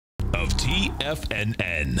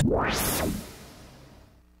TFNN.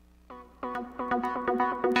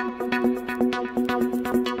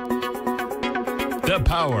 The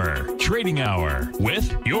Power Trading Hour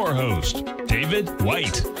with your host, David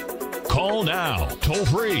White. Call now, toll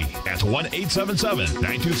free at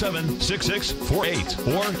 1-877-927-6648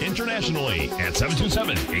 or internationally at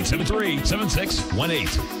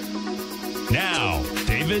 727-873-7618. Now,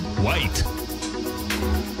 David White.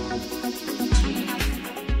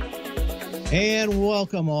 And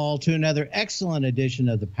welcome all to another excellent edition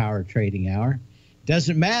of the Power Trading Hour.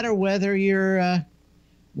 Doesn't matter whether you're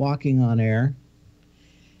walking on air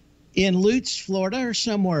in Lutz, Florida, or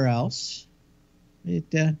somewhere else.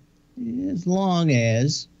 As long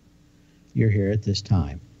as you're here at this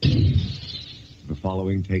time. The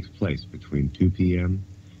following takes place between 2 p.m.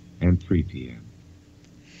 and 3 p.m.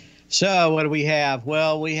 So what do we have?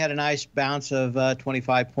 Well, we had a nice bounce of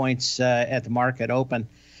 25 points at the market open.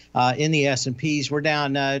 In the S&Ps, we're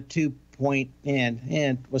down 2 point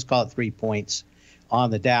and let's call it 3 points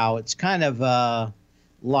on the Dow. It's kind of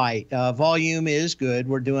light. Volume is good.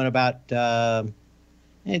 We're doing about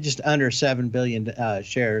just under 7 billion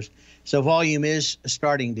shares. So volume is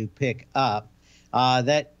starting to pick up.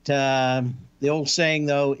 The old saying,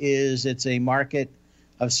 though, is it's a market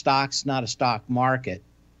of stocks, not a stock market.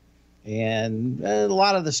 And a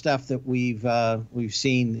lot of the stuff that we've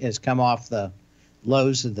seen has come off the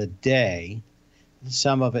lows of the day.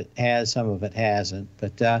 Some of it has, some of it hasn't.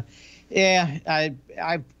 But I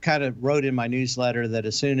kind of wrote in my newsletter that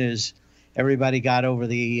as soon as everybody got over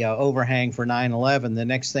the overhang for 9/11, the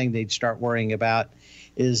next thing they'd start worrying about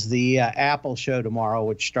is the Apple show tomorrow,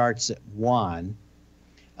 which starts at 1.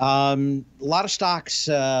 A lot of stocks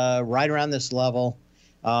right around this level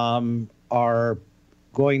are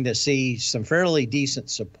going to see some fairly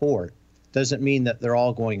decent support. Doesn't mean that they're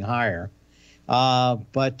all going higher.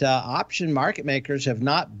 But option market makers have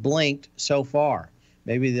not blinked so far.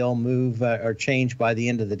 Maybe they'll move or change by the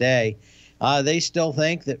end of the day. They still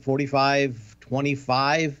think that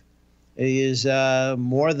 45.25 is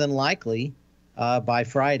more than likely by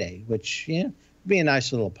Friday, which would be a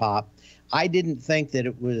nice little pop. I didn't think that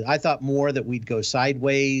it was. I thought more that we'd go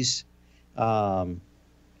sideways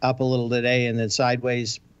up a little today and then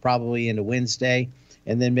sideways probably into Wednesday,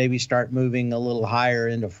 and then maybe start moving a little higher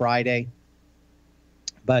into Friday.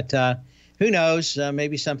 But who knows?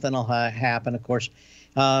 Maybe something will happen. Of course,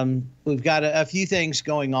 we've got a few things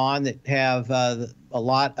going on that have a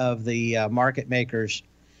lot of the market makers,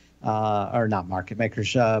 or not market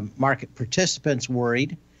makers, market participants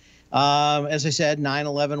worried. As I said,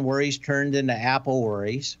 9/11 worries turned into Apple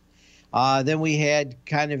worries. Then we had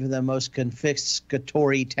kind of the most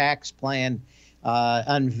confiscatory tax plan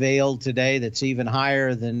unveiled today that's even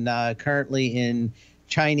higher than currently in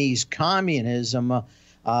Chinese communism,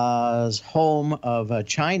 home of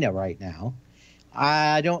China right now.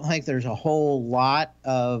 I don't think there's a whole lot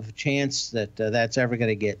of chance that that's ever going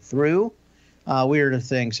to get through. Weirder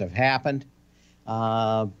things have happened.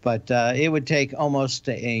 But it would take almost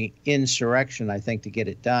an insurrection, I think, to get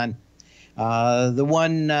it done. The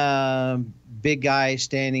one big guy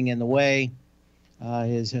standing in the way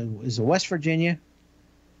is it West Virginia?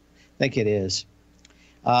 I think it is.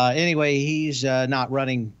 Anyway, he's not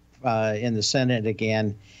running in the Senate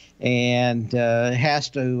again, and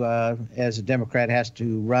has to, as a Democrat, has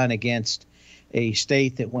to run against a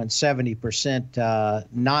state that went 70%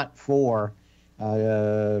 not for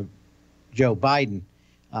Joe Biden.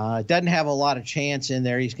 Doesn't have a lot of chance in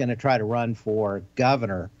there. He's going to try to run for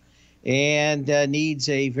governor, and needs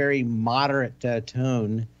a very moderate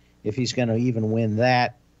tone if he's going to even win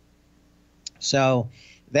that. So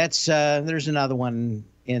that's there's another one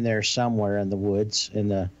in there somewhere in the woods, in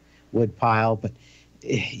the wood pile. But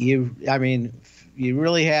you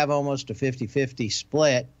really have almost a 50-50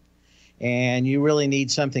 split, and you really need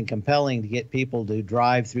something compelling to get people to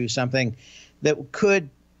drive through something that could,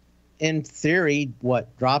 in theory,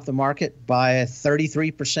 drop the market by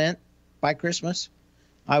 33% by Christmas.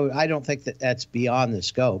 I don't think that that's beyond the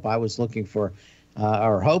scope. I was looking for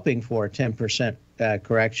or hoping for a 10%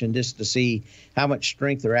 correction just to see how much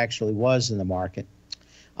strength there actually was in the market.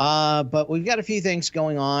 But we've got a few things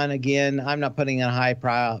going on. Again, I'm not putting in a high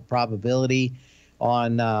probability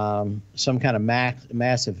on some kind of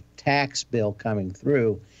massive tax bill coming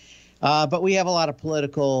through. But we have a lot of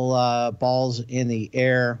political balls in the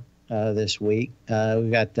air this week.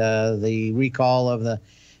 We've got the recall of the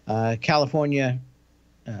California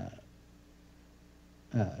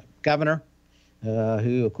governor,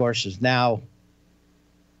 who, of course, has now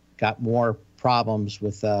got more problems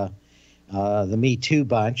with the Me Too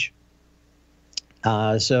bunch.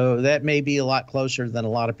 So that may be a lot closer than a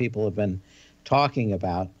lot of people have been talking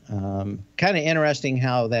about. Kind of interesting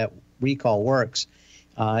how that recall works.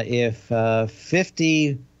 If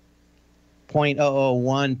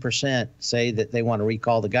 50.001% say that they want to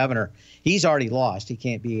recall the governor, he's already lost. He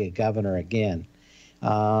can't be a governor again.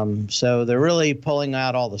 So they're really pulling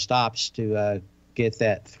out all the stops to get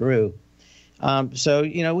that through. So,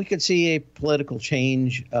 we could see a political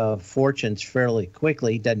change of fortunes fairly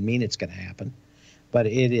quickly. Doesn't mean it's going to happen, but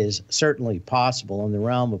it is certainly possible, in the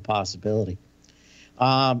realm of possibility.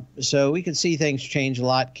 So we can see things change a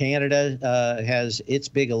lot. Canada has its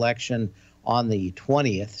big election on the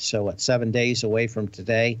 20th, so it's 7 days away from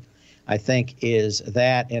today, I think, is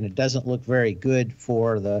that. And it doesn't look very good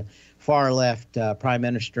for the far left prime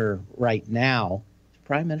minister right now.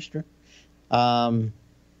 Prime Minister?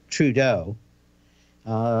 Trudeau.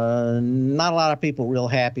 Not a lot of people real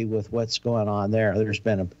happy with what's going on there. There's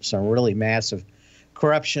been some really massive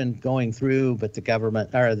corruption going through, but the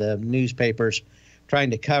government or the newspapers trying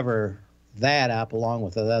to cover that up along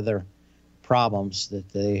with the other problems that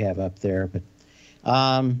they have up there. But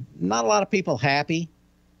not a lot of people happy,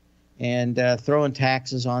 and throwing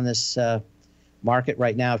taxes on this market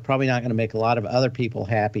right now is probably not going to make a lot of other people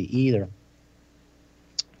happy either.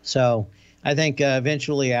 So I think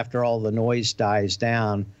eventually, after all the noise dies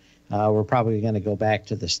down, we're probably going to go back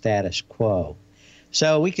to the status quo.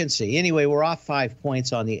 So we can see. Anyway, we're off 5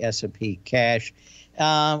 points on the S&P cash.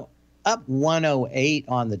 Up 108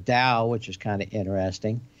 on the Dow, which is kind of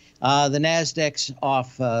interesting. The Nasdaq's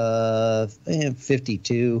off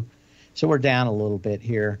 52, so we're down a little bit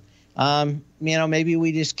here. Maybe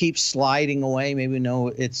we just keep sliding away. Maybe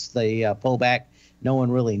it's the pullback no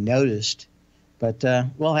one really noticed, but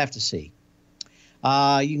we'll have to see.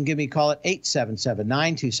 You can give me a call at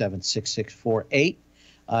 877-927-6648.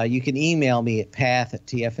 You can email me at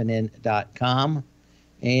path@tfnn.com.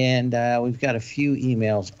 And we've got a few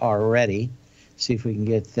emails already. See if we can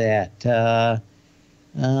get that.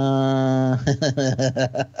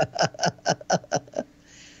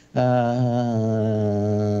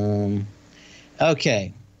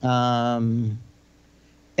 Okay.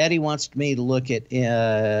 Eddie wants me to look at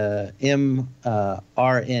mRNA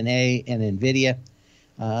and NVIDIA.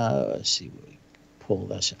 Let's see. We pull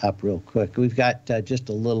this up real quick. We've got just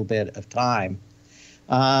a little bit of time.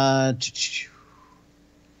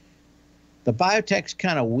 The biotech's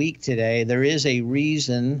kind of weak today. There is a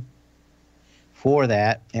reason for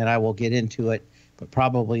that, and I will get into it, but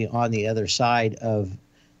probably on the other side of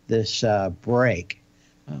this break.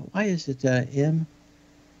 Why is it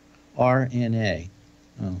mRNA?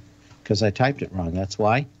 Oh, because I typed it wrong. That's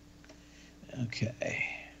why. Okay.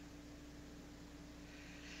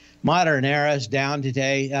 Modern Era is down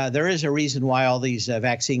today. There is a reason why all these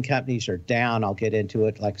vaccine companies are down. I'll get into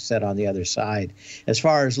it, like I said, on the other side. As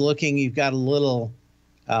far as looking, you've got a little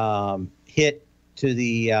hit to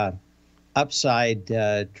the upside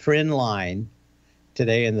trend line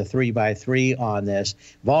today in the 3x3 on this.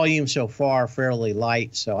 Volume so far fairly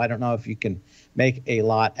light, so I don't know if you can make a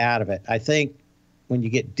lot out of it. I think when you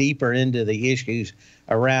get deeper into the issues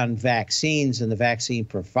around vaccines and the vaccine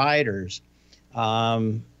providers,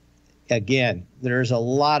 again, there's a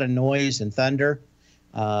lot of noise and thunder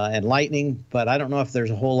and lightning, but I don't know if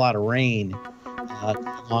there's a whole lot of rain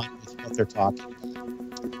on with what they're talking about.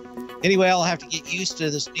 Anyway, I'll have to get used to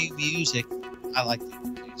this new music. I like the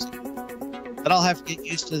new music, but I'll have to get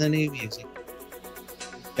used to the new music.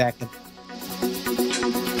 Back in.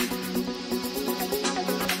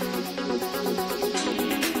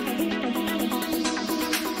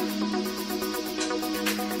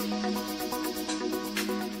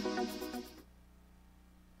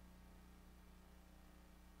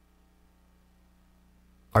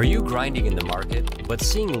 Are you grinding in the market, but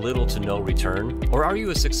seeing little to no return? Or are you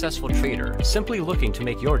a successful trader, simply looking to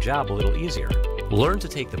make your job a little easier? Learn to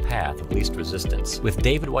take the path of least resistance with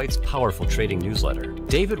David White's powerful trading newsletter.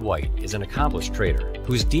 David White is an accomplished trader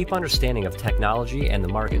whose deep understanding of technology and the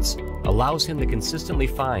markets allows him to consistently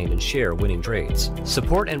find and share winning trades.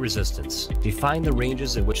 Support and resistance define the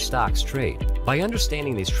ranges in which stocks trade. By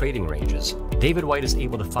understanding these trading ranges, David White is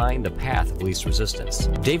able to find the path of least resistance.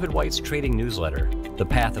 David White's trading newsletter, The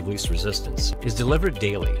Path of Least Resistance, is delivered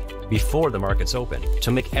daily before the markets open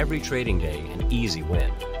to make every trading day an easy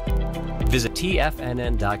win. Visit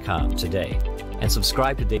TFNN.com today and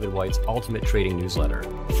subscribe to David White's Ultimate Trading Newsletter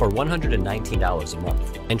for $119 a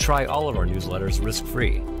month. And try all of our newsletters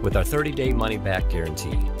risk-free with our 30-day money-back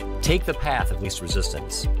guarantee. Take the path of least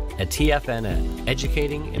resistance at TFNN,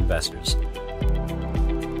 educating investors.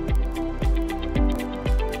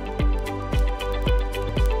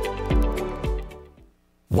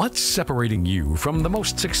 What's separating you from the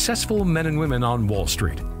most successful men and women on Wall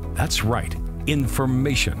Street? That's right,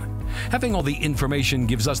 information. Having all the information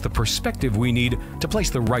gives us the perspective we need to place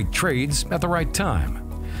the right trades at the right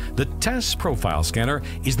time. The TAS Profile Scanner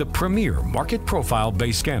is the premier market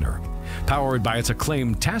profile-based scanner. Powered by its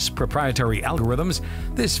acclaimed TAS proprietary algorithms,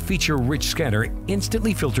 this feature-rich scanner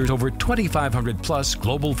instantly filters over 2,500 plus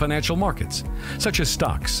global financial markets, such as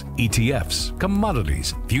stocks, ETFs,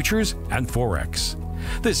 commodities, futures, and Forex.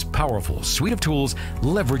 This powerful suite of tools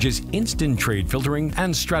leverages instant trade filtering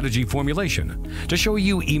and strategy formulation to show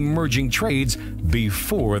you emerging trades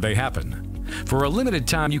before they happen. For a limited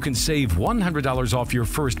time, you can save $100 off your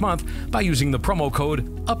first month by using the promo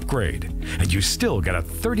code UPGRADE, and you still get a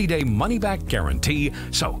 30-day money-back guarantee,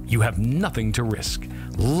 so you have nothing to risk.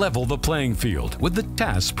 Level the playing field with the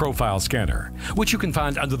TAS Profile Scanner, which you can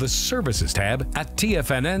find under the Services tab at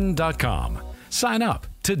TFNN.com. Sign up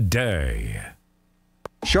today.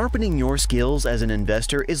 Sharpening your skills as an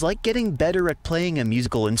investor is like getting better at playing a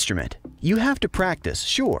musical instrument. You have to practice,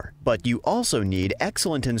 sure, but you also need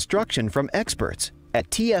excellent instruction from experts. At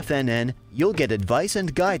TFNN, you'll get advice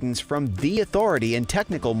and guidance from the authority in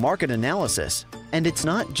technical market analysis. And it's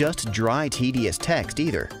not just dry, tedious text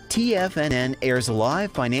either. TFNN airs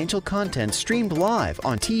live financial content streamed live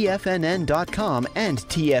on TFNN.com and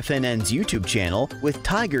TFNN's YouTube channel with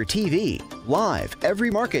Tiger TV, live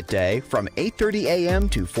every market day from 8:30 a.m.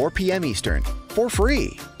 to 4 p.m. Eastern. For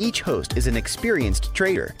free. Each host is an experienced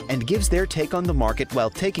trader and gives their take on the market while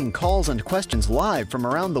taking calls and questions live from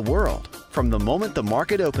around the world. From the moment the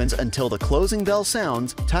market opens until the closing bell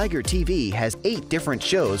sounds, Tiger TV has 8 different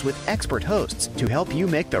shows with expert hosts to help you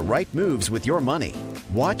make the right moves with your money.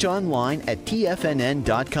 Watch online at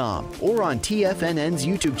TFNN.com or on TFNN's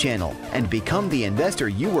YouTube channel and become the investor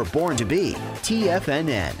you were born to be.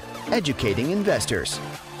 TFNN, educating investors.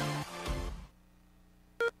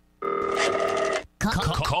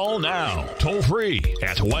 Call now, toll free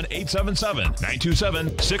at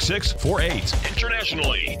 1-877-927-6648.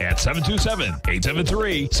 Internationally at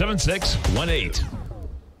 727-873-7618.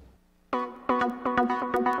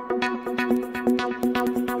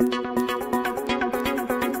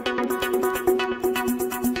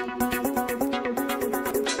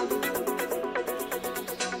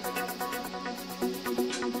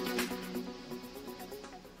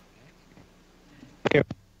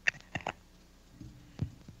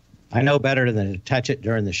 I know better than to touch it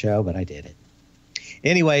during the show, but I did it.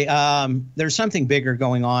 Anyway, there's something bigger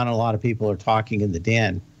going on. A lot of people are talking in the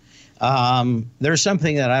den. There's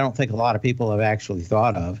something that I don't think a lot of people have actually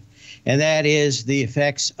thought of, and that is the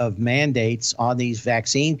effects of mandates on these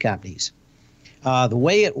vaccine companies. The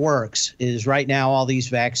way it works is right now all these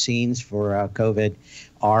vaccines for COVID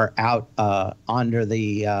are out under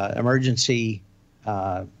the emergency,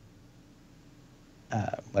 what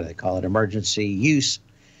do they call it, emergency use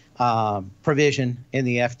provision in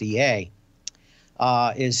the FDA.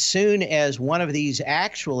 As soon as one of these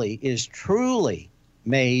actually is truly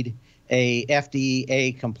made a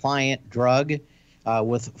FDA compliant drug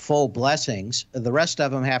with full blessings, the rest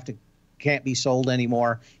of them can't be sold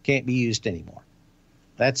anymore, can't be used anymore.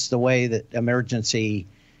 That's the way that emergency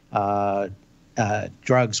drugs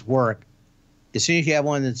work. As soon as you have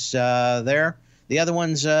one that's there, the other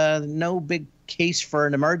one's no big case for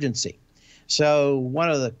an emergency. So one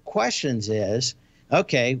of the questions is,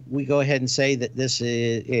 okay, we go ahead and say that this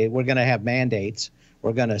is, we're going to have mandates.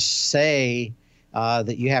 We're going to say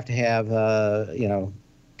that you have to have,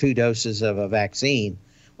 2 doses of a vaccine.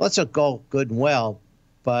 Well, that's all good and well,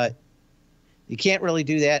 but you can't really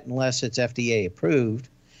do that unless it's FDA approved.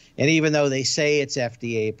 And even though they say it's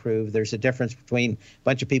FDA approved, there's a difference between a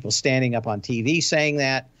bunch of people standing up on TV saying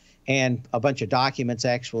that and a bunch of documents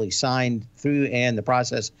actually signed through and the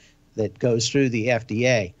process that goes through the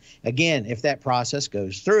FDA. Again, if that process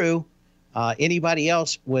goes through, anybody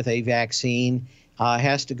else with a vaccine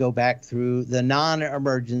has to go back through the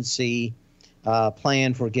non-emergency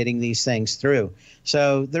plan for getting these things through.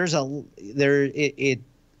 So it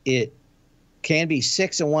can be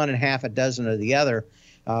 6 of one and half a dozen of the other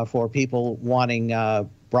for people wanting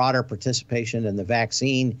broader participation in the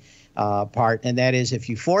vaccine part, and that is if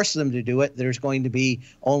you force them to do it, there's going to be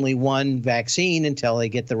only one vaccine until they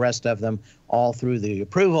get the rest of them all through the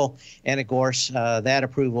approval. And of course, that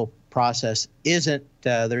approval process isn't,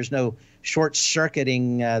 there's no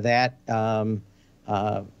short-circuiting that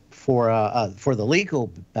for the legal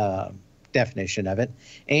definition of it.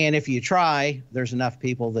 And if you try, there's enough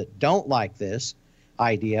people that don't like this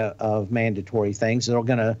idea of mandatory things that are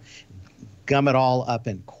going to gum it all up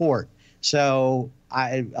in court. So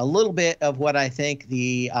a little bit of what I think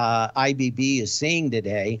the IBB is seeing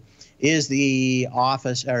today is the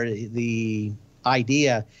office or the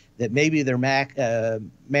idea that maybe they're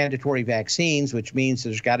mandatory vaccines, which means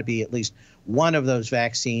there's got to be at least one of those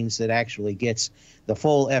vaccines that actually gets the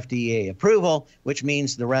full FDA approval, which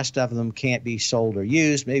means the rest of them can't be sold or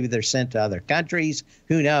used. Maybe they're sent to other countries.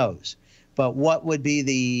 Who knows? But what would be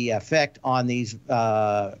the effect on these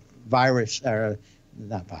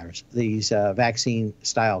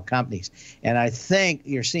vaccine-style companies? And I think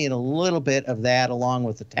you're seeing a little bit of that along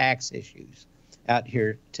with the tax issues out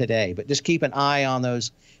here today. But just keep an eye on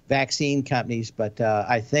those vaccine companies. But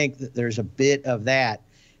I think that there's a bit of that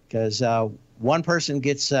because one person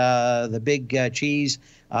gets the big cheese,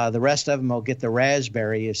 the rest of them will get the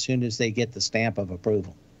raspberry as soon as they get the stamp of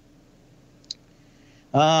approval.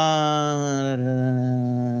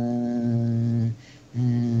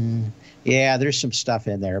 Yeah, there's some stuff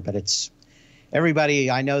in there, but it's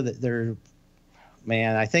everybody. I know that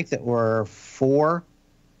I think that were 4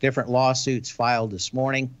 different lawsuits filed this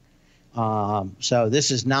morning. So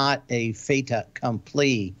this is not a fait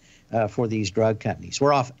accompli for these drug companies.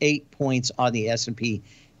 We're off 8 points on the S&P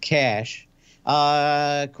cash.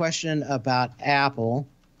 Question about Apple.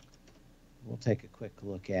 We'll take a quick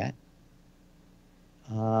look at.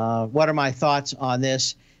 What are my thoughts on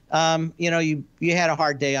this? You had a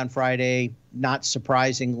hard day on Friday. Not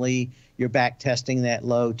surprisingly, you're back testing that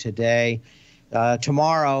low today.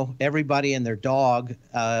 Tomorrow, everybody and their dog,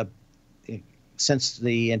 since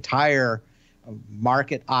the entire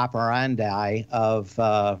market operandi of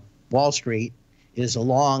Wall Street is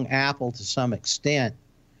along Apple to some extent,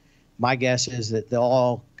 my guess is that they'll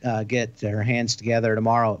all get their hands together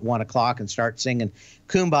tomorrow at 1 o'clock and start singing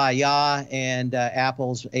Kumbaya, and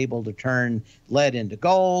Apple's able to turn lead into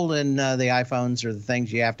gold, and the iPhones are the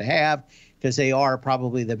things you have to have because they are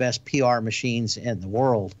probably the best PR machines in the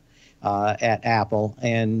world at Apple,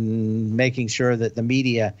 and making sure that the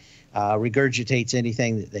media regurgitates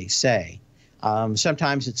anything that they say.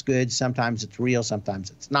 Sometimes it's good, sometimes it's real, sometimes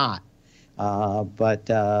it's not. But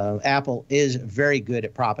Apple is very good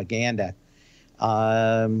at propaganda,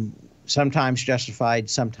 sometimes justified,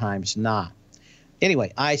 sometimes not.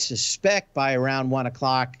 Anyway, I suspect by around 1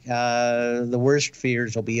 o'clock, the worst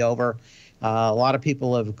fears will be over. A lot of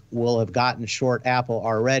people will have gotten short Apple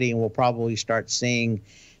already, and we'll probably start seeing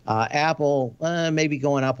Apple maybe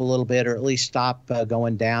going up a little bit, or at least stop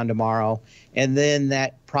going down tomorrow. And then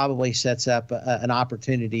that probably sets up an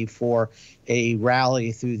opportunity for a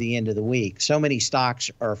rally through the end of the week. So many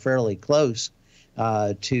stocks are fairly close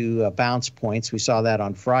to bounce points. We saw that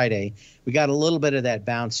on Friday. We got a little bit of that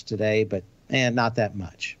bounce today, but not that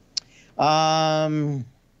much.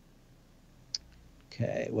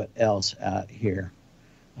 Okay, what else out here?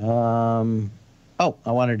 I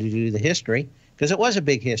wanted to do the history, because it was a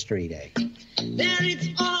big history day. Then it's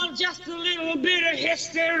all just a little bit of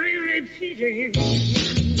history repeating.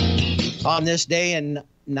 On this day in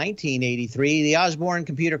 1983, the Osborne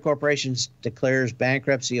Computer Corporation declares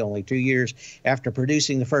bankruptcy only 2 years after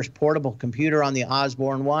producing the first portable computer on the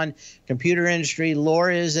Osborne 1. Computer industry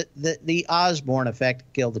lore is that the Osborne effect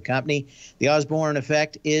killed the company. The Osborne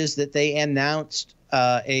effect is that they announced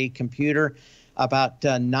a computer about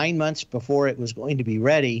 9 months before it was going to be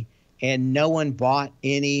ready, and no one bought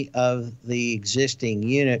any of the existing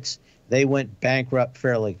units. They went bankrupt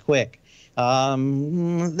fairly quick.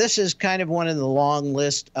 This is kind of one of the long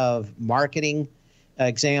list of marketing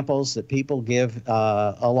examples that people give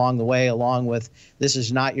along the way, along with "This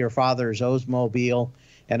is not your father's Oldsmobile"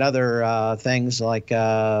 and other things like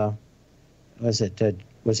was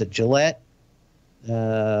it Gillette?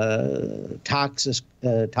 Toxic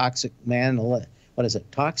man. What is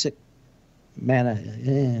it? Toxic man.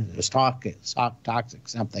 It was toxic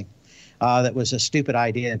something. That was a stupid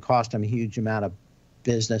idea and cost them a huge amount of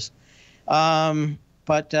business.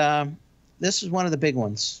 But this is one of the big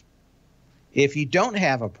ones. If you don't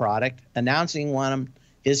have a product, announcing one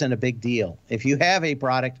isn't a big deal. If you have a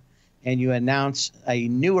product and you announce a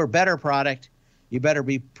newer, better product, you better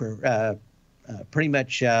be pretty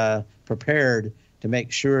much prepared to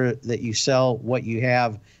make sure that you sell what you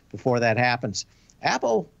have before that happens.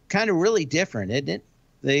 Apple kind of really different, isn't it?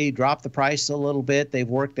 They dropped the price a little bit. They've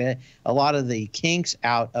worked a lot of the kinks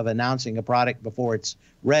out of announcing a product before it's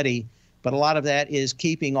ready. But a lot of that is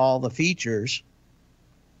keeping all the features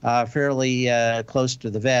fairly close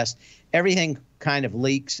to the vest. Everything kind of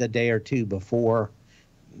leaks a day or two before.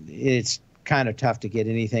 It's kind of tough to get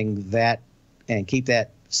anything and keep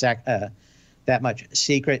that much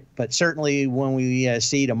secret. But certainly when we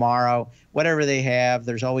see tomorrow, whatever they have,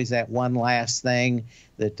 there's always that one last thing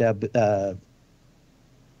that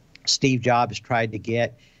Steve Jobs tried to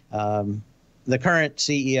get. The current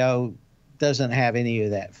CEO doesn't have any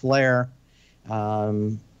of that flair.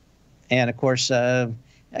 And of course, I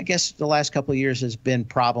guess the last couple of years has been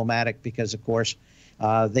problematic because, of course,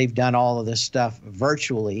 they've done all of this stuff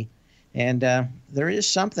virtually. And there is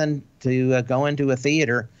something to go into a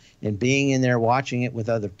theater and being in there watching it with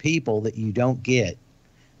other people that you don't get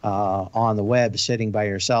on the web sitting by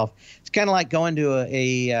yourself. It's kind of like going to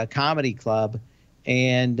a comedy club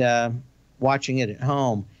and watching it at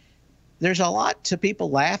home. There's a lot to people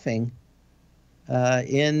laughing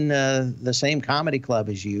in the same comedy club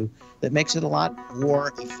as you that makes it a lot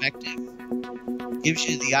more effective. Gives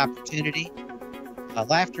you the opportunity.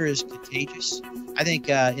 Laughter is contagious. I think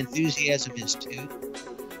enthusiasm is too.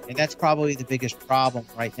 And that's probably the biggest problem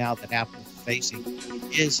right now that Apple is facing,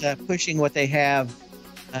 is pushing what they have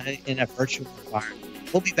in a virtual environment.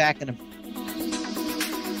 We'll be back in a moment.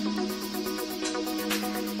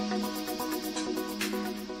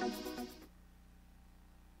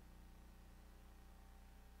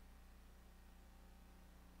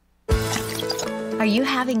 Are you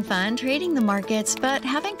having fun trading the markets but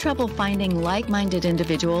having trouble finding like-minded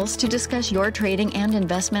individuals to discuss your trading and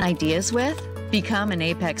investment ideas with? Become an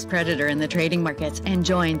apex predator in the trading markets and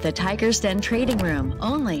join the Tiger's Den Trading Room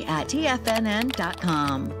only at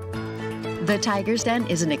TFNN.com. The Tiger's Den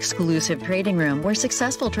is an exclusive trading room where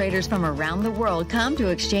successful traders from around the world come to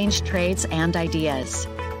exchange trades and ideas.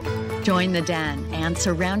 Join the den and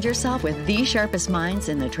surround yourself with the sharpest minds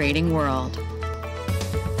in the trading world.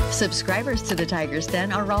 Subscribers to the Tiger's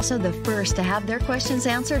Den are also the first to have their questions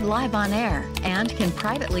answered live on air and can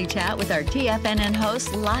privately chat with our TFNN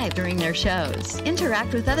hosts live during their shows.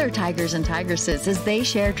 Interact with other Tigers and Tigresses as they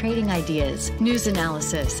share trading ideas, news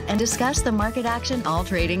analysis, and discuss the market action all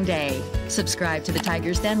trading day. Subscribe to the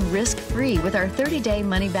Tiger's Den risk-free with our 30-day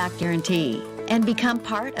money-back guarantee and become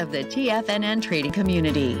part of the TFNN trading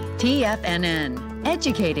community. TFNN,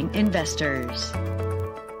 educating investors.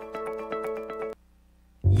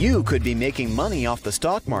 You could be making money off the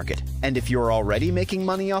stock market. And if you're already making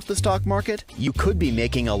money off the stock market, you could be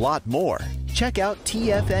making a lot more. Check out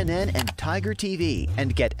TFNN and Tiger TV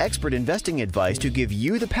and get expert investing advice to give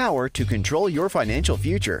you the power to control your financial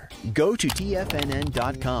future. Go to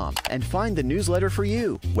TFNN.com and find the newsletter for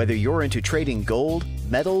you. Whether you're into trading gold,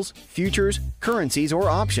 metals, futures, currencies, or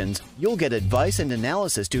options, you'll get advice and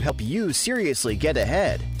analysis to help you seriously get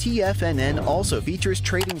ahead. TFNN also features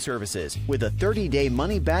trading services with a 30-day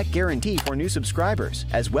money-back guarantee for new subscribers,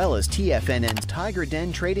 as well as TFNN's Tiger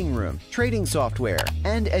Den Trading Room, trading software,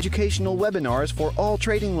 and educational webinars for all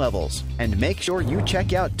trading levels. And make sure you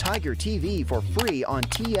check out Tiger TV for free on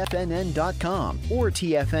TFNN.com or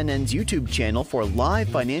TFNN's YouTube channel for live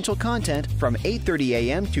financial content from 8:30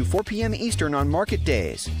 a.m. to 4 p.m. Eastern on market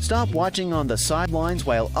days. Stop watching on the sidelines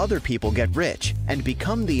while other people get rich and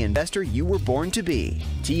become the investor you were born to be.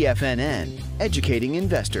 TFNN, educating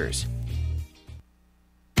investors.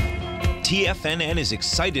 TFNN is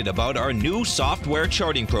excited about our new software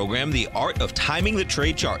charting program, The Art of Timing the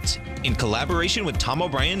Trade Charts. In collaboration with Tom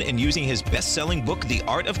O'Brien and using his best-selling book, The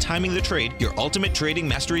Art of Timing the Trade, Your Ultimate Trading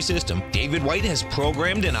Mastery System, David White has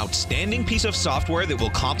programmed an outstanding piece of software that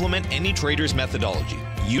will complement any trader's methodology.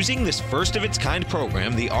 Using this first-of-its-kind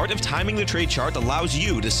program, The Art of Timing the Trade Chart allows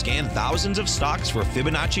you to scan thousands of stocks for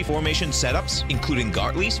Fibonacci formation setups, including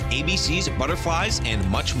Gartleys, ABCs, butterflies, and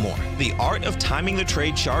much more. The Art of Timing the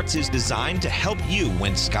Trade Charts is designed to help you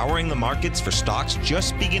when scouring the markets for stocks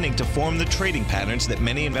just beginning to form the trading patterns that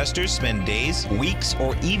many investors spend days, weeks,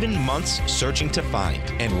 or even months searching to find.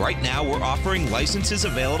 And right now, we're offering licenses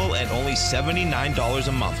available at only $79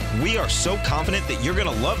 a month. We are so confident that you're going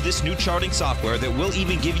to love this new charting software that will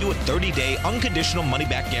even give you a 30-day unconditional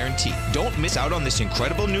money-back guarantee. Don't miss out on this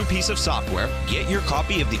incredible new piece of software. Get your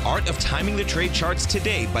copy of The Art of Timing the Trade Charts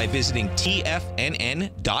today by visiting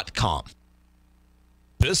TFNN.com.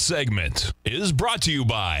 This segment is brought to you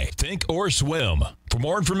by Thinkorswim. For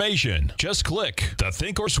more information, just click the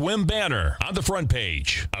Thinkorswim banner on the front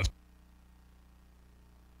page of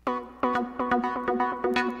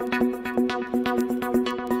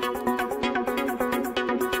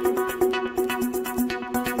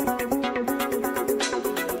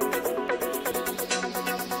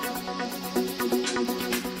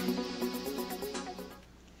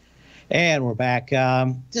And we're back.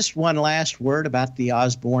 Just one last word about the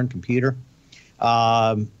Osborne computer.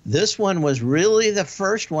 This one was really the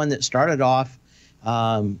first one that started off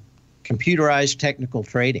computerized technical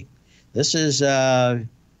trading. This is,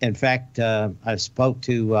 in fact, I spoke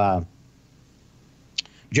to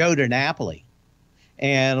Joe DiNapoli,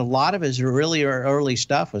 and a lot of his really early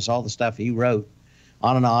stuff was all the stuff he wrote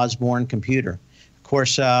on an Osborne computer. Of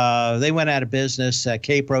course, they went out of business.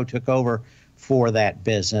 Kpro took over for that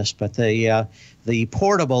business. But the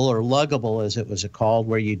portable or luggable, as it was called,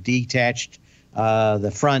 where you detached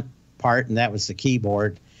the front part, and that was the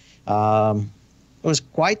keyboard, it was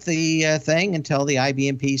quite the thing until the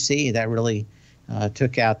IBM PC. That really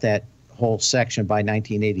took out that whole section by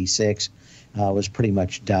 1986. Was pretty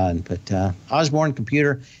much done. But Osborne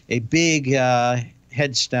Computer, a big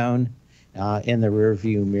headstone in the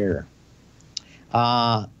rearview mirror.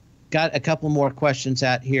 Got a couple more questions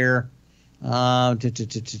out here.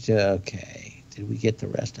 Okay, did we get the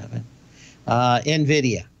rest of it?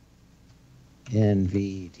 NVIDIA.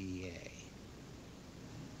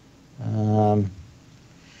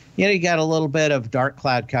 You got a little bit of dark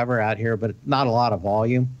cloud cover out here, but not a lot of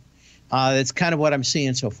volume. That's kind of what I'm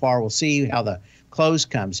seeing so far. We'll see how the close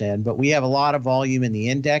comes in, but we have a lot of volume in the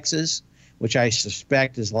indexes, which I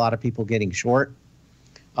suspect is a lot of people getting short.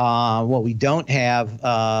 What we don't have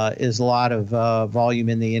is a lot of volume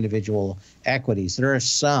in the individual equities. There are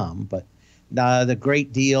some, but the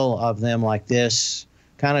great deal of them like this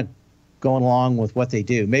kind of going along with what they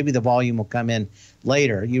do. Maybe the volume will come in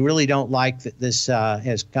later. You really don't like that this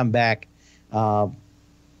has come back below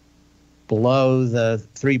the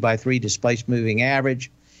 3x3 displaced moving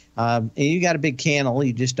average. And you got a big candle.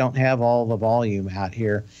 You just don't have all the volume out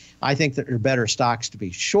here. I think that there are better stocks to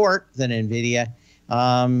be short than NVIDIA.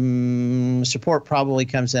 Support probably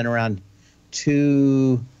comes in around what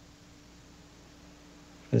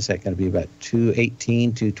is that going to be, about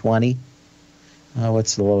 218, 220?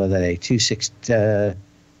 What's the low of the day?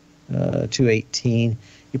 218.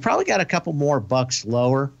 You probably got a couple more bucks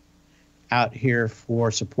lower out here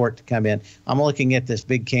for support to come in. I'm looking at this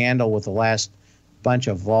big candle with the last bunch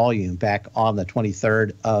of volume back on the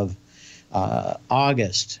 23rd of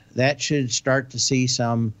August. That should start to see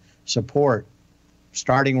some support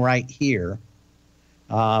starting right here.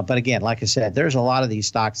 But again, like I said, there's a lot of these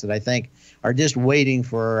stocks that I think are just waiting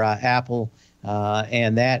for Apple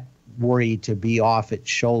and that worry to be off its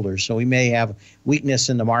shoulders. So we may have weakness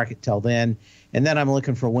in the market till then. And then I'm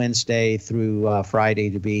looking for Wednesday through Friday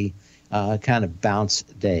to be kind of bounce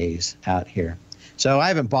days out here. So I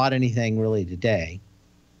haven't bought anything really today,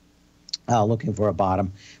 looking for a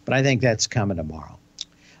bottom, but I think that's coming tomorrow.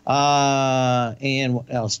 And what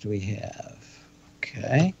else do we have?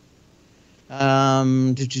 Okay.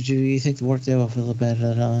 Do you think the workday will feel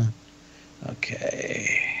better?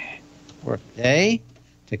 Okay. Workday.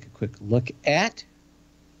 Take a quick look at.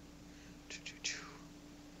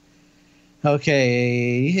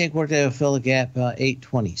 Okay, you think workday will fill the gap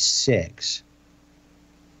 826?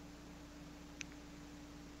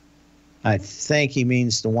 I think he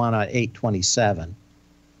means the one on 827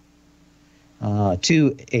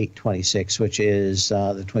 to 826, which is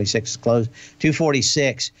the 26 is closed.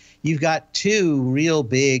 246. You've got two real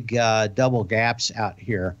big double gaps out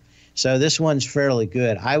here. So this one's fairly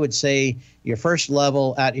good. I would say your first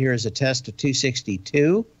level out here is a test of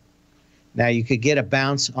 262. Now you could get a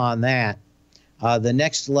bounce on that. The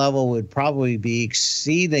next level would probably be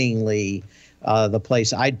exceedingly the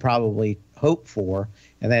place I'd probably hope for,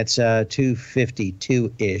 and that's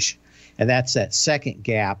 252-ish. And that's that second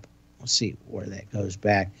gap. Let's see where that goes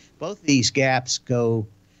back. Both these gaps go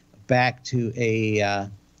back to a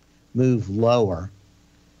move lower.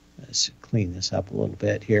 Let's clean this up a little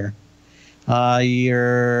bit here.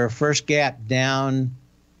 Your first gap down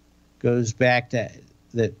goes back to,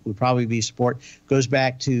 that would probably be support, goes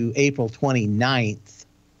back to April 29th.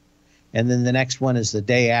 And then the next one is the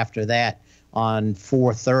day after that on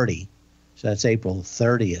 4/30. So that's April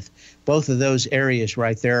 30th. Both of those areas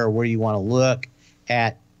right there are where you want to look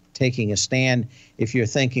at taking a stand if you're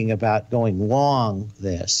thinking about going long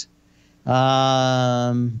this.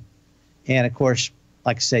 And of course,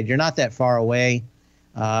 like I said, you're not that far away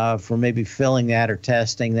from maybe filling that or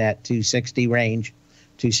testing that 260 range,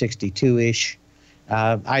 262-ish.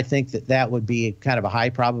 I think that that would be kind of a high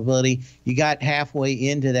probability. You got halfway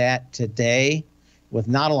into that today with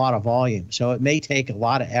not a lot of volume. So it may take a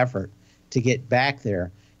lot of effort to get back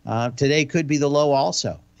there. Today could be the low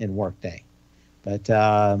also in workday. But,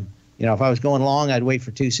 you know, if I was going long, I'd wait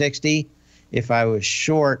for 260. If I was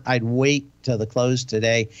short, I'd wait till the close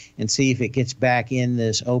today and see if it gets back in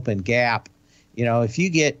this open gap. You know, if you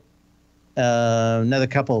get another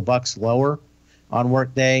couple of bucks lower on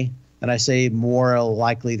workday, then I say more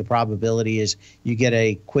likely the probability is you get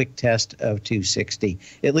a quick test of 260,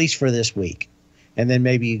 at least for this week. And then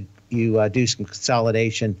maybe you do some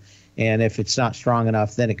consolidation. And if it's not strong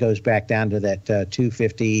enough, then it goes back down to that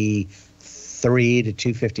 253 to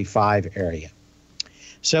 255 area.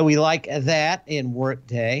 So we like that in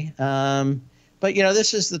workday. But, you know,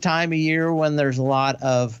 this is the time of year when there's a lot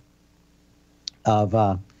of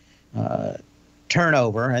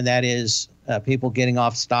turnover, and that is people getting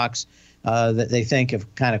off stocks that they think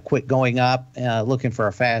have kind of quit going up, looking for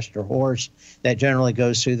a faster horse. That generally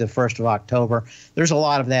goes through the 1st of October. There's a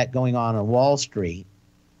lot of that going on Wall Street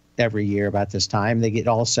every year about this time. They get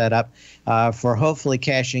all set up for hopefully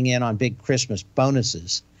cashing in on big Christmas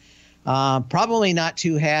bonuses. Probably not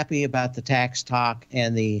too happy about the tax talk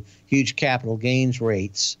and the huge capital gains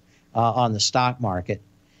rates on the stock market.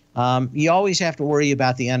 You always have to worry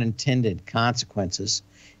about the unintended consequences.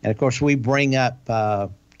 And, of course, we bring up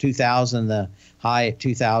 2000, the high at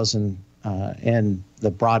 2000 and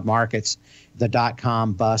the broad markets, the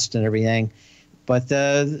dot-com bust and everything. But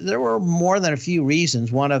there were more than a few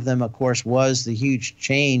reasons. One of them, of course, was the huge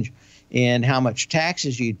change in how much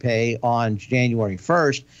taxes you'd pay on January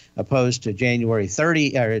 1st opposed to December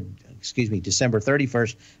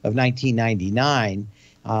 31st of 1999.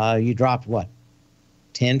 You dropped, what,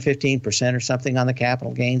 10, 15% or something on the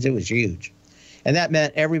capital gains? It was huge. And that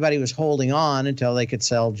meant everybody was holding on until they could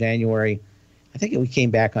sell January. I think we came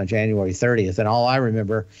back on January 30th. And all I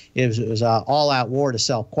remember is it was an all-out war to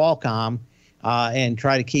sell Qualcomm and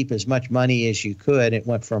try to keep as much money as you could. It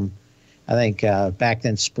went from, I think, back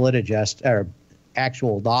then split adjust or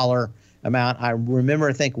actual dollar amount. I remember,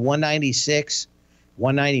 I think, 196,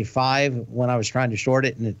 195 when I was trying to short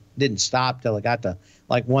it, and it didn't stop till it got to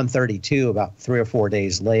like 132 about 3 or 4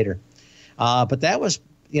 days later. But that was,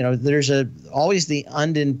 there's always the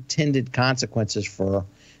unintended consequences for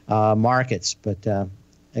markets. But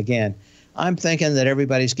again, I'm thinking that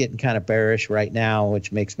everybody's getting kind of bearish right now,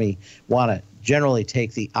 which makes me want to generally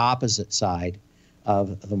take the opposite side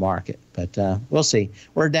of the market. But we'll see.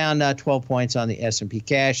 We're down 12 points on the S&P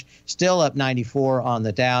cash, still up 94 on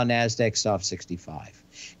the Dow. Nasdaq's off 65.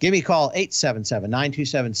 Give me a call,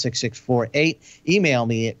 877-927-6648. Email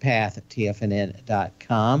me at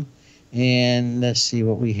path@tfnn.com. And let's see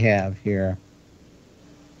what we have here.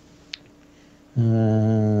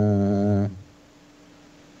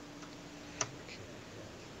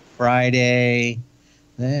 Friday.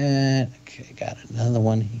 Okay, got another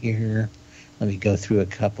one here. Let me go through a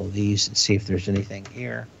couple of these and see if there's anything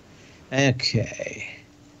here. Okay.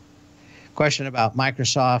 Question about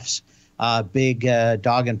Microsoft's big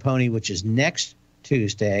dog and pony, which is next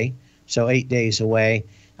Tuesday, so 8 days away.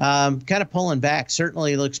 Kind of pulling back.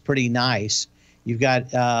 Certainly looks pretty nice. You've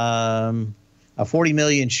got a 40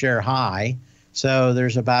 million share high, so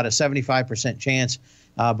there's about a 75% chance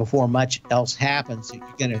before much else happens that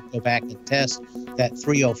you're going to go back and test that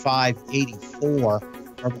 305.84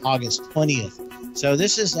 from August 20th. So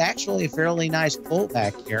this is actually a fairly nice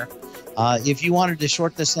pullback here. If you wanted to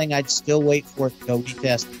short this thing, I'd still wait for it to go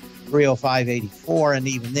retest 305.84, and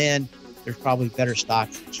even then, there's probably better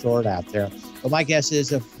stocks to short out there. But my guess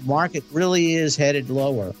is if the market really is headed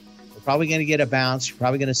lower, we're probably going to get a bounce. You're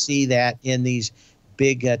probably going to see that in these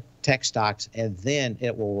big tech stocks, and then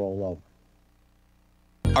it will roll over.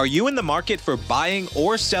 Are you in the market for buying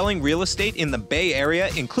or selling real estate in the Bay Area,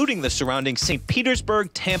 including the surrounding St.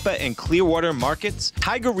 Petersburg, Tampa, and Clearwater markets?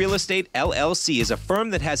 Tiger Real Estate LLC is a firm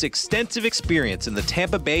that has extensive experience in the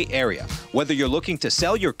Tampa Bay area. Whether you're looking to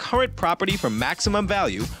sell your current property for maximum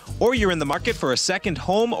value, or you're in the market for a second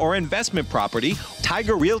home or investment property,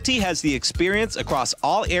 Tiger Realty has the experience across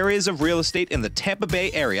all areas of real estate in the Tampa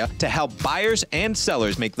Bay area to help buyers and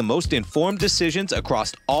sellers make the most informed decisions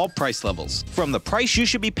across all price levels. From the price you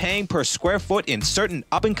should be paying per square foot in certain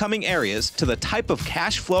up-and-coming areas to the type of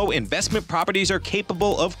cash flow investment properties are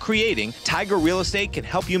capable of creating, Tiger Real Estate can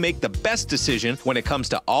help you make the best decision when it comes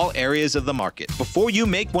to all areas of the market. Before you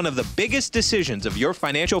make one of the biggest decisions of your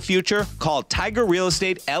financial future, call Tiger Real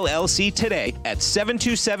Estate LLC today at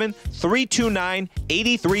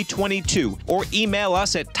 727-329-8322 or email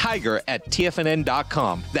us at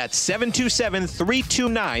tiger@tfnn.com. That's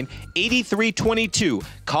 727-329-8322.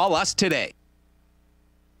 Call us today.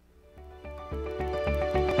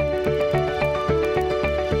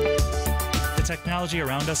 The technology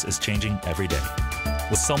around us is changing every day.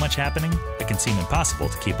 With so much happening, it can seem impossible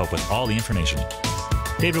to keep up with all the information.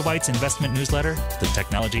 David White's investment newsletter, The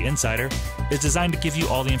Technology Insider, is designed to give you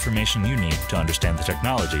all the information you need to understand the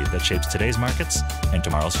technology that shapes today's markets and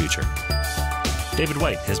tomorrow's future. David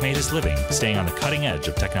White has made his living staying on the cutting edge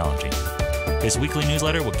of technology. His weekly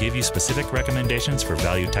newsletter will give you specific recommendations for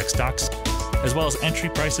value tech stocks, as well as entry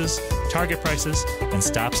prices, target prices, and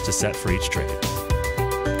stops to set for each trade.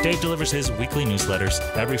 Dave delivers his weekly newsletters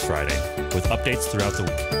every Friday with updates throughout the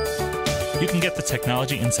week. You can get the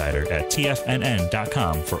Technology Insider at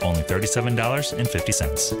TFNN.com for only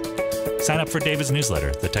 $37.50. Sign up for David's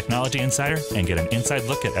newsletter, The Technology Insider, and get an inside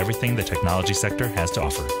look at everything the technology sector has to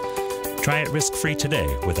offer. Try it risk-free today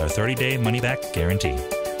with our 30-day money-back guarantee.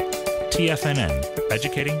 TFNN,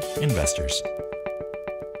 educating investors.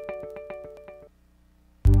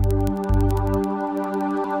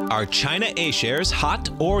 Are China A-shares hot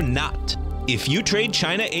or not? If you trade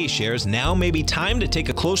China A-shares, now may be time to take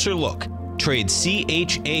a closer look. Trade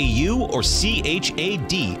CHAU or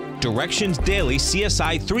CHAD, Directions Daily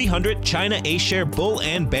CSI 300 China A-share Bull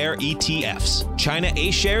and Bear ETFs. China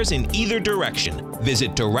A-shares in either direction.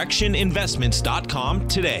 Visit directioninvestments.com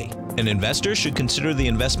today. An investor should consider the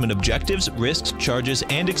investment objectives, risks, charges,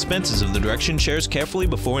 and expenses of the Direction shares carefully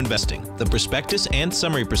before investing. The prospectus and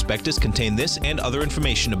summary prospectus contain this and other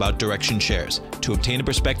information about Direction shares. To obtain a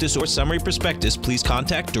prospectus or summary prospectus, please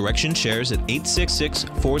contact Direction shares at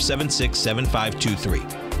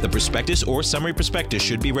 866-476-7523. The prospectus or summary prospectus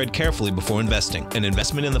should be read carefully before investing. An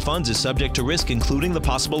investment in the funds is subject to risk, including the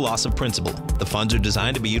possible loss of principal. The funds are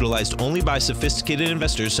designed to be utilized only by sophisticated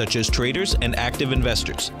investors such as traders and active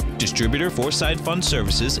investors. Distributor Foreside Fund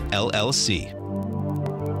Services, LLC.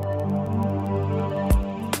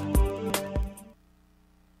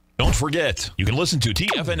 Don't forget, you can listen to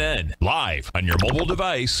TFNN live on your mobile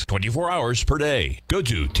device 24 hours per day. Go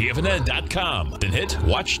to TFNN.com, then hit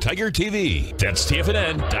Watch Tiger TV. That's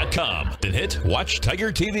TFNN.com, then hit Watch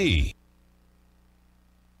Tiger TV.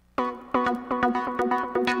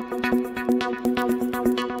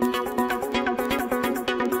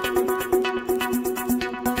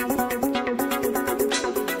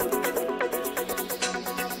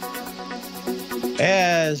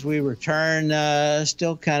 As we return,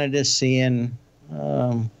 still kind of just seeing,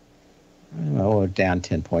 down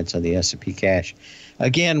 10 points on the S&P cash.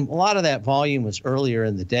 Again, a lot of that volume was earlier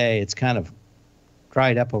in the day. It's kind of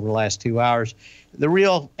dried up over the last 2 hours. The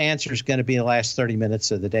real answer is going to be the last 30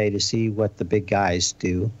 minutes of the day to see what the big guys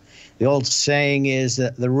do. The old saying is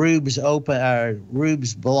that the rubes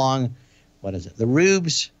belong, the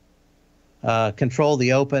rubes control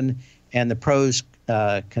the open and the pros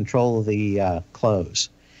control the close.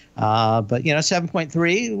 But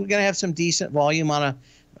 7.3, we're going to have some decent volume on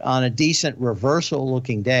a decent reversal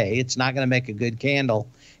looking day. It's not going to make a good candle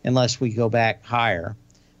unless we go back higher.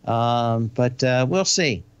 But we'll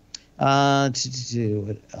see.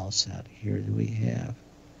 What else out here do we have?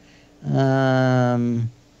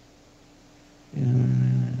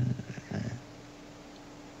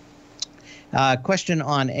 Question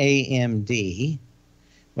on AMD.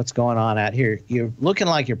 What's going on out here? You're looking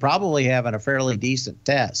like you're probably having a fairly decent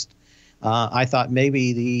test. I thought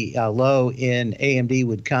maybe the low in AMD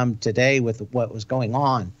would come today with what was going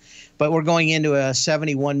on. But we're going into a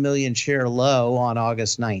 71 million share low on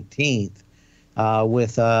August 19th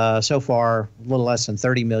with so far a little less than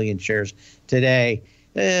 30 million shares today.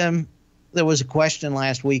 There was a question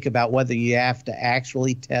last week about whether you have to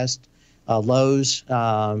actually test lows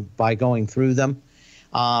by going through them.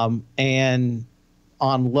 And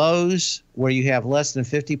on lows where you have less than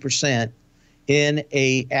 50% in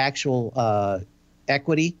a actual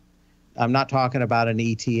equity, I'm not talking about an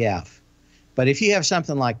ETF. But if you have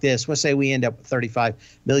something like this, let's say we end up with 35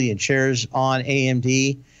 million shares on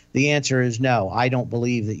AMD, the answer is no. I don't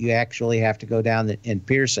believe that you actually have to go down and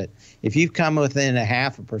pierce it. If you've come within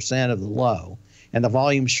 0.5% of the low and the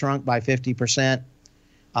volume shrunk by 50%,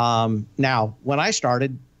 now when I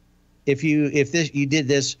started, if you did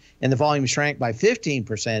this and the volume shrank by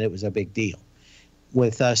 15%, it was a big deal.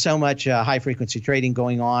 With so much high frequency trading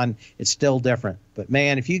going on, it's still different. But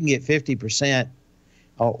man, if you can get 50%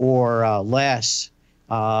 or less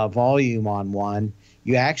volume on one,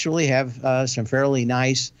 you actually have some fairly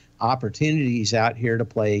nice opportunities out here to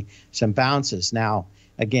play some bounces. Now,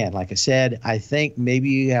 again, like I said, I think maybe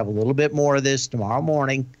you have a little bit more of this tomorrow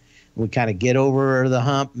morning. We kind of get over the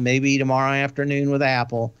hump maybe tomorrow afternoon with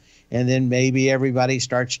Apple. And then maybe everybody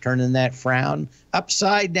starts turning that frown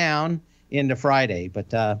upside down into Friday.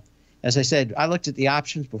 But as I said, I looked at the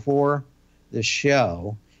options before the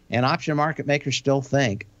show, and option market makers still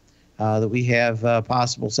think that we have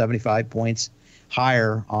possible 75 points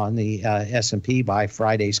higher on the S&P by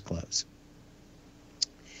Friday's close.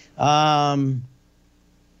 Not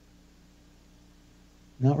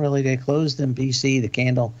really. They closed in BC. The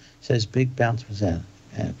candle says big bounce was in.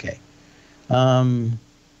 Okay.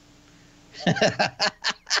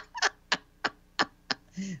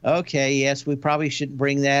 Okay, yes, we probably shouldn't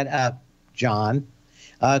bring that up, John.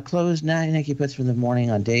 Closed Nike puts for the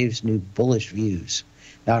morning on Dave's new bullish views.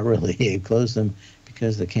 Not really. He closed them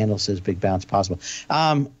because the candle says big bounce possible.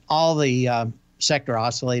 All the sector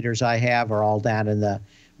oscillators I have are all down in the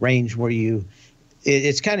range where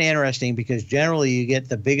it's kind of interesting because generally you get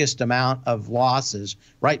the biggest amount of losses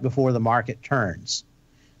right before the market turns.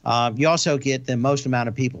 You also get the most amount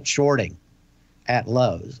of people shorting at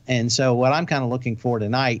lows. And so what I'm kind of looking for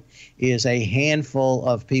tonight is a handful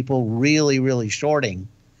of people really, really shorting.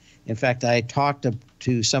 In fact, I talked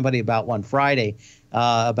to somebody about one Friday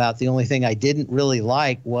about the only thing I didn't really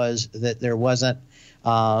like was that there wasn't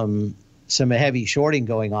some heavy shorting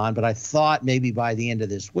going on. But I thought maybe by the end of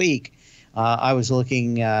this week, I was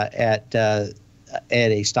looking at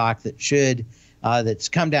a stock that should that's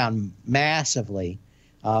come down massively,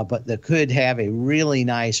 but that could have a really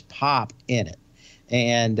nice pop in it.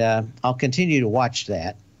 And I'll continue to watch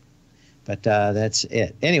that. But that's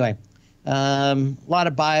it. Anyway, a lot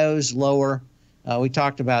of bios lower. We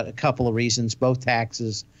talked about a couple of reasons, both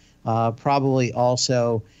taxes, probably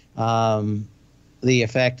also the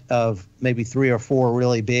effect of maybe 3 or 4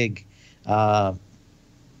 really big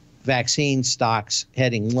vaccine stocks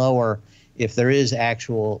heading lower if there is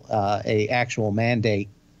actual mandate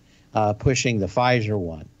pushing the Pfizer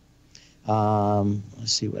one.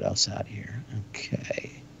 Let's see what else out here.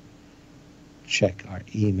 Okay. Check our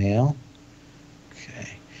email. Okay.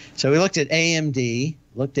 So we looked at AMD,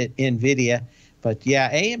 looked at NVIDIA, but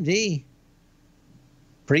yeah, AMD,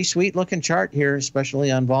 pretty sweet looking chart here,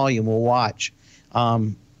 especially on volume. We'll watch.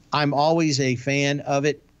 I'm always a fan of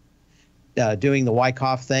it, doing the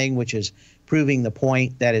Wyckoff thing, which is proving the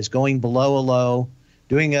point that is going below a low,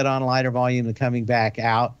 doing it on lighter volume and coming back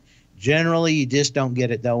out. Generally, you just don't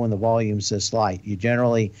get it, though, when the volume's this light. You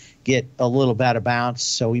generally get a little bit of bounce.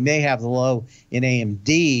 So we may have the low in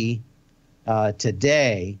AMD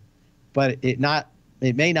today, but it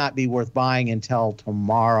may not be worth buying until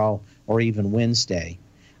tomorrow or even Wednesday.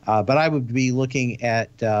 But I would be looking at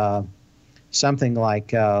something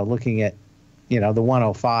like looking at, the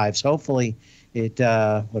 105s. Hopefully it,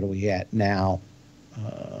 what are we at now?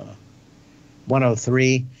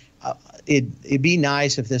 103. It'd be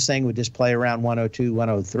nice if this thing would just play around 102,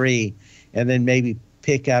 103, and then maybe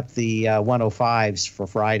pick up the 105s for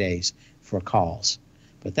Fridays for calls.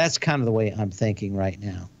 But that's kind of the way I'm thinking right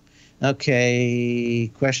now.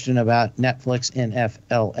 Okay, question about Netflix and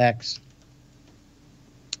FLX.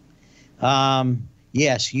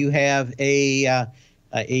 Yes, you have a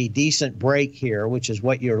decent break here, which is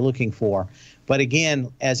what you're looking for. But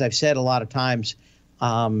again, as I've said a lot of times,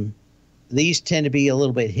 these tend to be a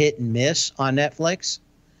little bit hit and miss on Netflix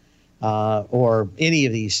or any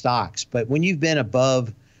of these stocks. But when you've been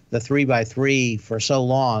above the 3x3 for so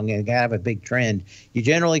long and have a big trend, you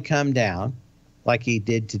generally come down like you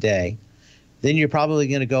did today. Then you're probably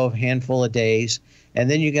going to go a handful of days, and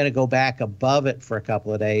then you're going to go back above it for a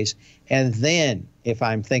couple of days. And then if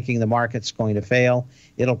I'm thinking the market's going to fail,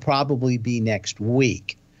 it'll probably be next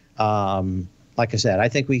week. Like I said, I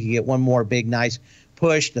think we could get one more big, nice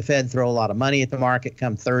push. The Fed throw a lot of money at the market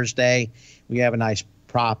come Thursday. We have a nice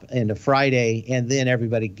prop into Friday, and then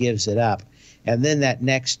everybody gives it up. And then that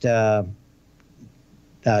next Joe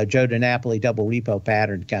DiNapoli double repo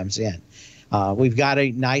pattern comes in. We've got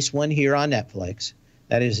a nice one here on Netflix.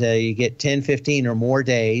 That is, you get 10, 15 or more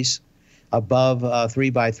days above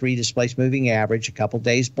 3x3 displaced moving average, a couple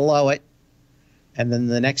days below it, and then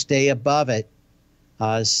the next day above it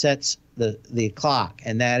sets the clock.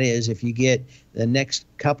 And that is, if you get the next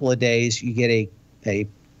couple of days, you get a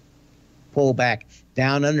pullback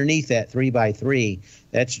down underneath that 3x3.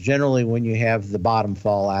 That's generally when you have the bottom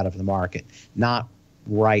fall out of the market, not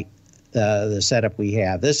right the setup we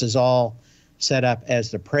have. This is all set up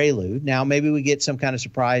as the prelude. Now, maybe we get some kind of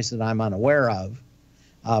surprise that I'm unaware of,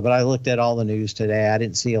 but I looked at all the news today. I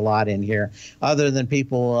didn't see a lot in here other than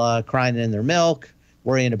people crying in their milk,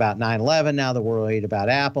 worrying about 9/11. Now they're worried about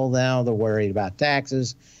Apple. Now they're worried about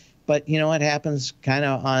taxes. But, it happens kind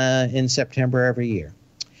of in September every year.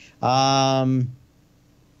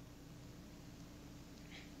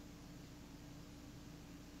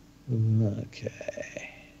 Okay.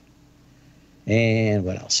 And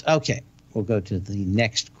what else? Okay. We'll go to the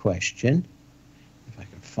next question, if I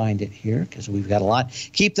can find it here, because we've got a lot.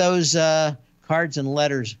 Keep those cards and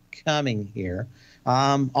letters coming here.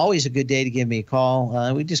 Always a good day to give me a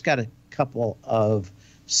call. We just got a couple of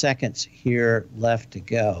seconds here left to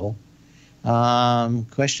go.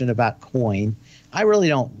 Question about coin. I really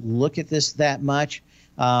don't look at this that much.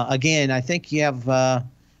 Again, I think you have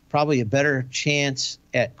probably a better chance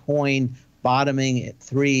at coin bottoming at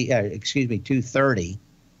 230.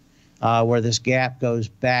 Where this gap goes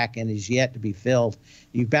back and is yet to be filled.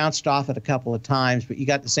 You bounced off it a couple of times, but you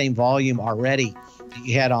got the same volume already that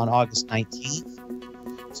you had on August 19th.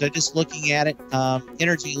 So just looking at it,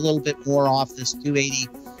 energy a little bit more off this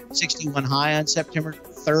 280.61 high on September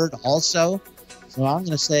 3rd also. So I'm going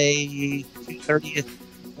to say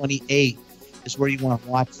 230.28 is where you want to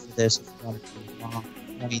watch for this if you want to do long.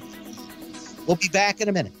 We'll be back in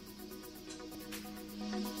a minute.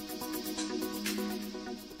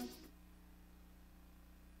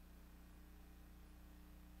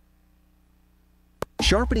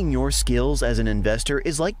 Sharpening your skills as an investor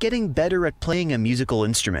is like getting better at playing a musical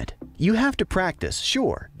instrument. You have to practice,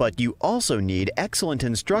 sure, but you also need excellent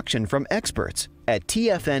instruction from experts. At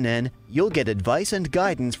TFNN, you'll get advice and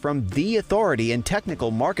guidance from the authority in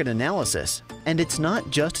technical market analysis. And it's not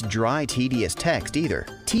just dry, tedious text either.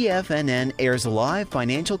 TFNN airs live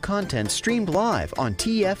financial content streamed live on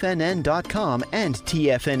TFNN.com and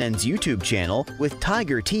TFNN's YouTube channel with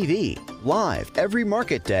Tiger TV, live every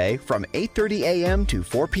market day from 8:30 a.m. to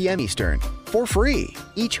 4 p.m. Eastern, for free.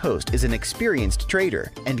 Each host is an experienced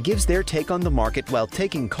trader and gives their take on the market while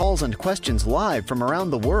taking calls and questions live from around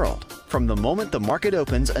the world. From the moment the market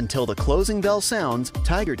opens until the closing bell sounds,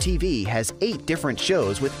 Tiger TV has 8 different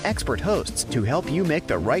shows with expert hosts to help you make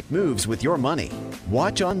the right moves with your money.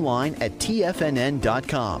 Watch online at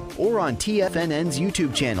TFNN.com or on TFNN's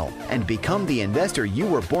YouTube channel and become the investor you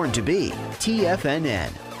were born to be. TFNN,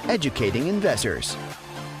 educating investors.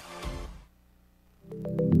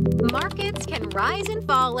 Markets can rise and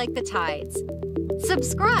fall like the tides.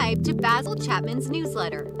 Subscribe to Basil Chapman's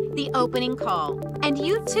newsletter, The Opening Call, and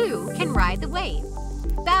you too can ride the wave.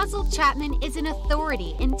 Basil Chapman is an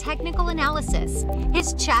authority in technical analysis.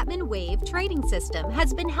 His Chapman Wave trading system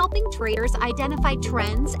has been helping traders identify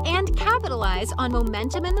trends and capitalize on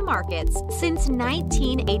momentum in the markets since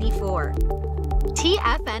 1984.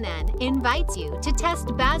 TFNN invites you to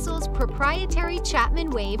test Basil's proprietary Chapman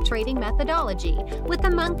Wave trading methodology with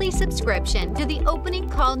a monthly subscription to the Opening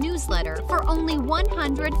Call newsletter for only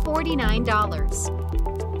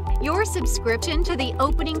 $149. Your subscription to the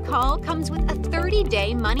Opening Call comes with a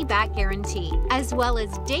 30-day money-back guarantee, as well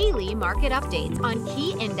as daily market updates on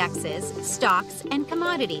key indexes, stocks, and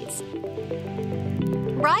commodities.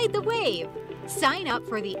 Ride the wave! Sign up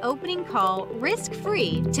for the Opening Call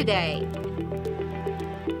risk-free today.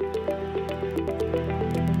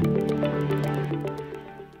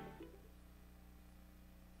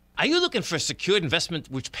 Are you looking for a secured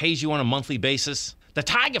investment which pays you on a monthly basis? The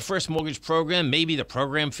Tiger First Mortgage Program may be the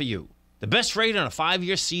program for you. The best rate on a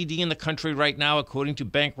 5-year CD in the country right now, according to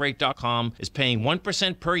Bankrate.com, is paying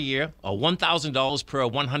 1% per year or $1,000 per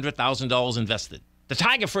 $100,000 invested. The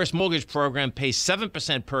Tiger First Mortgage Program pays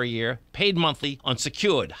 7% per year, paid monthly, on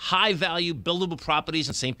secured, high-value, buildable properties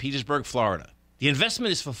in St. Petersburg, Florida. The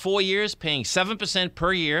investment is for 4 years, paying 7%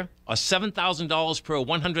 per year or $7,000 per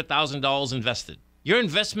 $100,000 invested. Your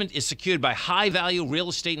investment is secured by high-value real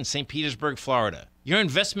estate in St. Petersburg, Florida. Your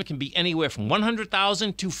investment can be anywhere from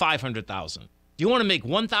 $100,000 to $500,000. Do you want to make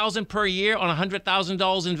 $1,000 per year on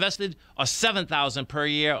 $100,000 invested or $7,000 per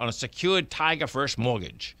year on a secured Tiger First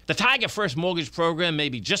mortgage? The Tiger First Mortgage Program may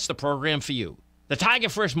be just the program for you. The Tiger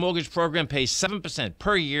First Mortgage Program pays 7%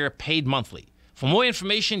 per year, paid monthly. For more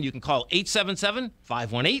information, you can call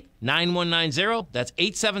 877-518-9190. That's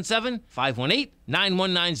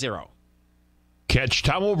 877-518-9190. Catch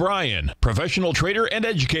Tom O'Brien, professional trader and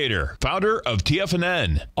educator, founder of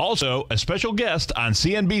TFNN. Also, a special guest on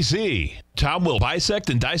CNBC. Tom will bisect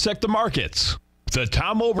and dissect the markets. The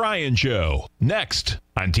Tom O'Brien Show, next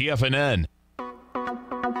on TFNN.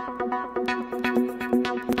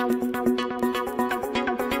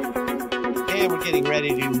 And we're getting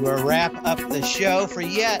ready to wrap up the show for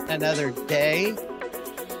yet another day.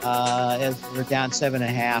 As we're down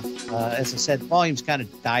 7.5. As I said, volume's kind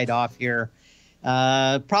of died off here.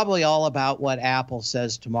 Probably all about what Apple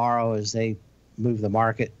says tomorrow as they move the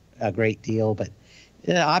market a great deal. But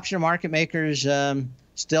option market makers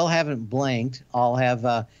still haven't blinked. I'll have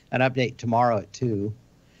an update tomorrow at 2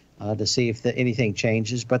 to see if anything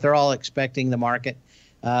changes. But they're all expecting the market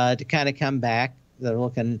to kind of come back. They're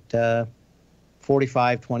looking at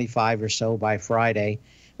 45.25 or so by Friday,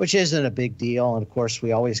 which isn't a big deal. And, of course,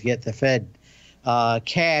 we always get the Fed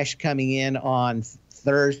cash coming in on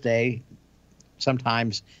Thursday,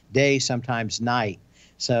 sometimes day, sometimes night.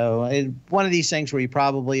 So one of these things where you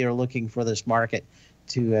probably are looking for this market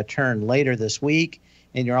to turn later this week,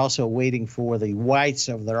 and you're also waiting for the whites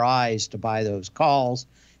of their eyes to buy those calls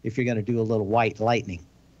if you're going to do a little white lightning.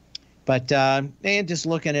 But and just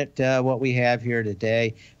looking at what we have here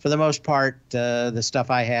today, for the most part, the stuff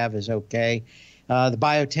I have is okay. The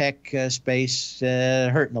biotech space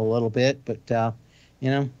hurting a little bit, but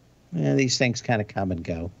these things kind of come and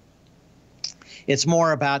go. It's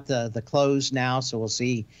more about the close now, so we'll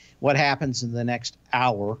see what happens in the next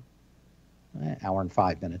hour and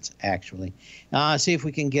 5 minutes, actually. See if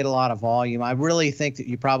we can get a lot of volume. I really think that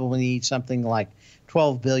you probably need something like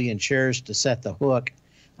 12 billion shares to set the hook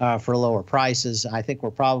for lower prices. I think we're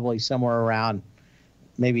probably somewhere around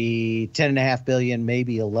maybe 10.5 billion,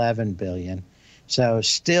 maybe 11 billion. So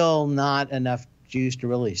still not enough juice to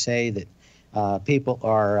really say that people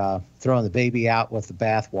are throwing the baby out with the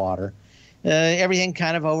bathwater. Everything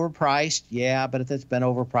kind of overpriced. Yeah, but it's been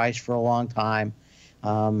overpriced for a long time.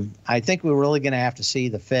 I think we're really going to have to see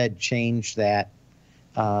the Fed change that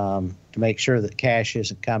to make sure that cash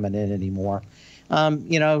isn't coming in anymore.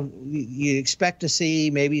 You expect to see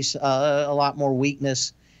maybe a lot more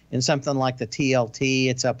weakness in something like the TLT.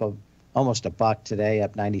 It's up almost $1 today,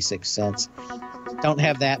 up 96 cents. Don't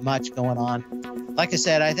have that much going on. Like I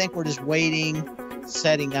said, I think we're just waiting,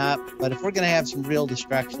 setting up. But if we're going to have some real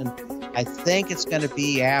destruction, I think it's going to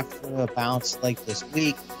be after a bounce like this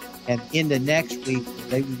week and into next week.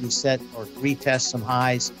 Maybe we set or retest some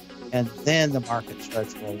highs, and then the market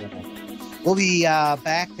starts rolling over. We'll be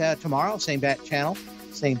back tomorrow, same bat channel,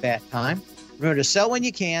 same bat time. Remember to sell when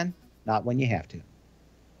you can, not when you have to.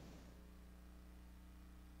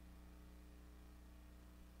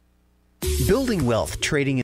 Building wealth trading